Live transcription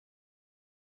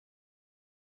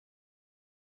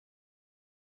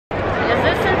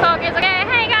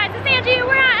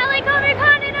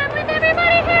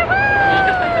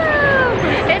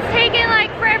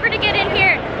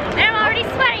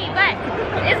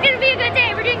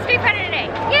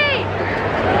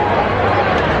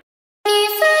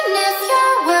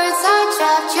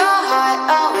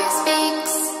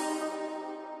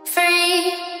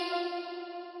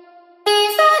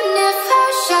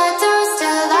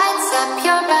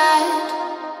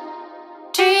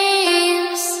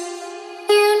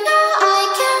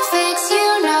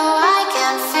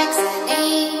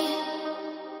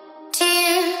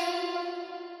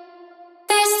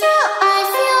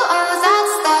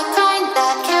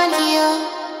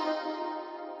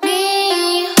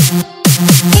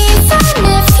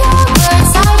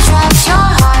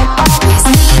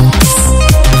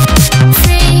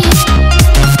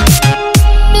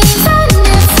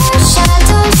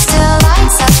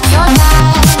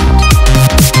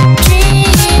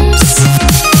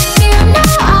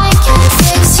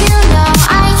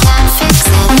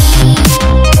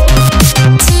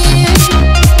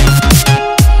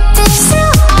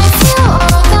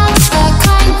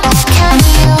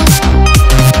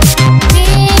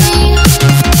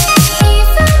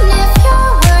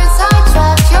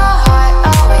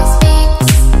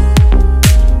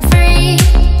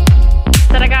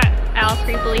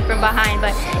fine.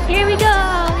 But here we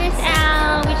go. There's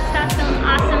Al. We just got some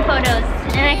awesome photos,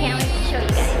 and I can't wait to show you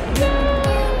guys.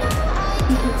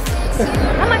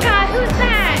 Oh my God, who's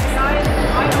that?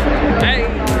 Hey.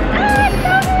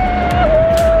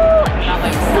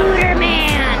 Scooter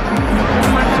Man. Oh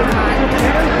my God.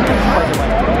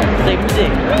 Say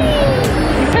music.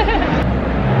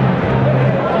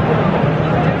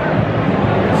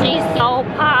 She's so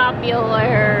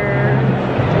popular.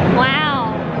 Wow.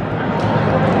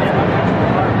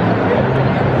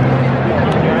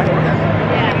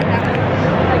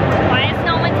 Why is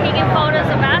no one taking photos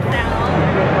of us now?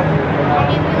 I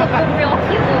mean, we look real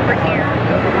cute over here.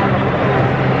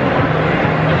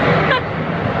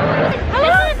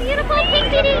 Hello, beautiful pink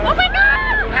kitty. Oh my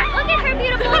God! Look at her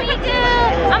beautiful Miku.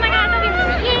 Oh my God, look at her.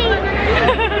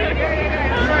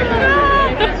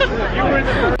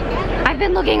 I've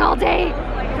been looking all day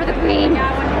for the queen.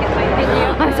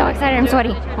 I'm so excited. I'm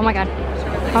sweaty. Oh my God.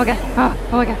 Oh my God.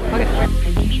 Oh my God. Okay.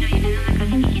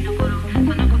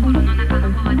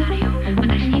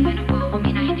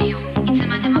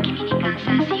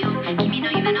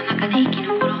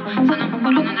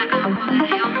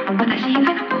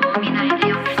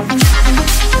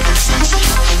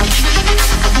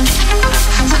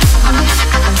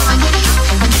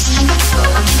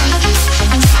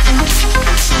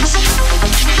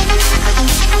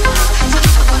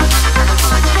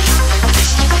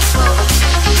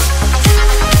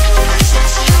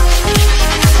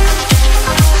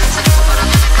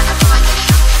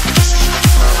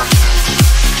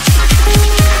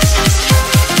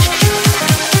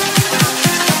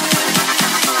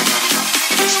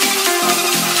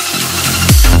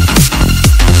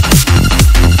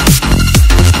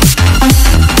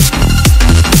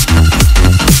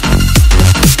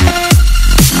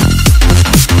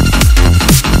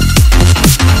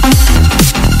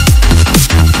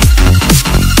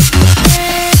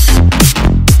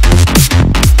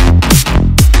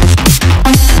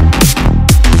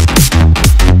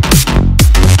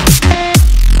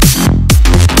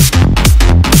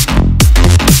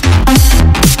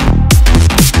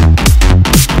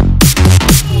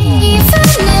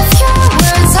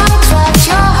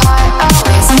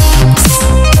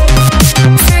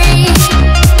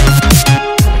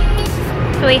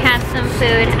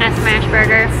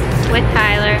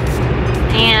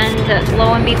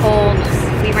 Lo and behold,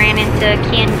 we ran into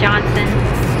Ken Johnson.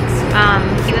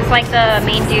 He was like the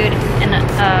main dude in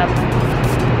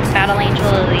Battle Angel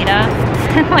Alita.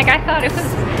 Like, I thought it was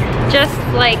just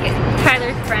like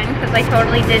Tyler's friend because I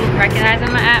totally didn't recognize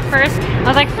him at first. I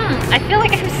was like, I feel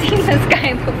like I've seen this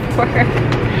guy before.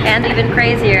 And even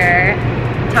crazier,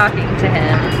 talking to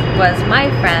him was my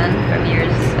friend from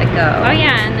years ago. Oh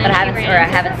yeah, and then but I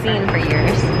haven't seen for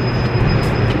years.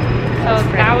 So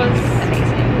that was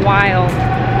amazing. Wild.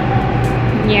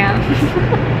 Yeah.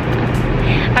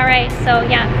 Alright, so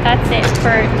yeah, that's it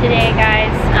for today,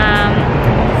 guys.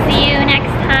 See you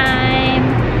next time.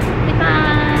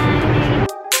 Goodbye.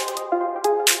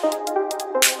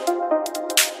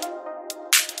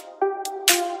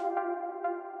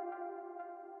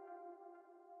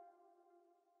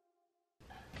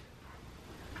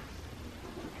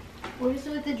 What is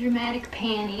it with the dramatic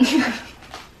panning?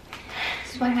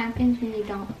 This is what happens when you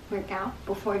don't work out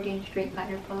before doing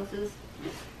Streetfighter poses.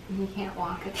 And you can't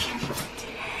walk at the end of the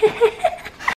day.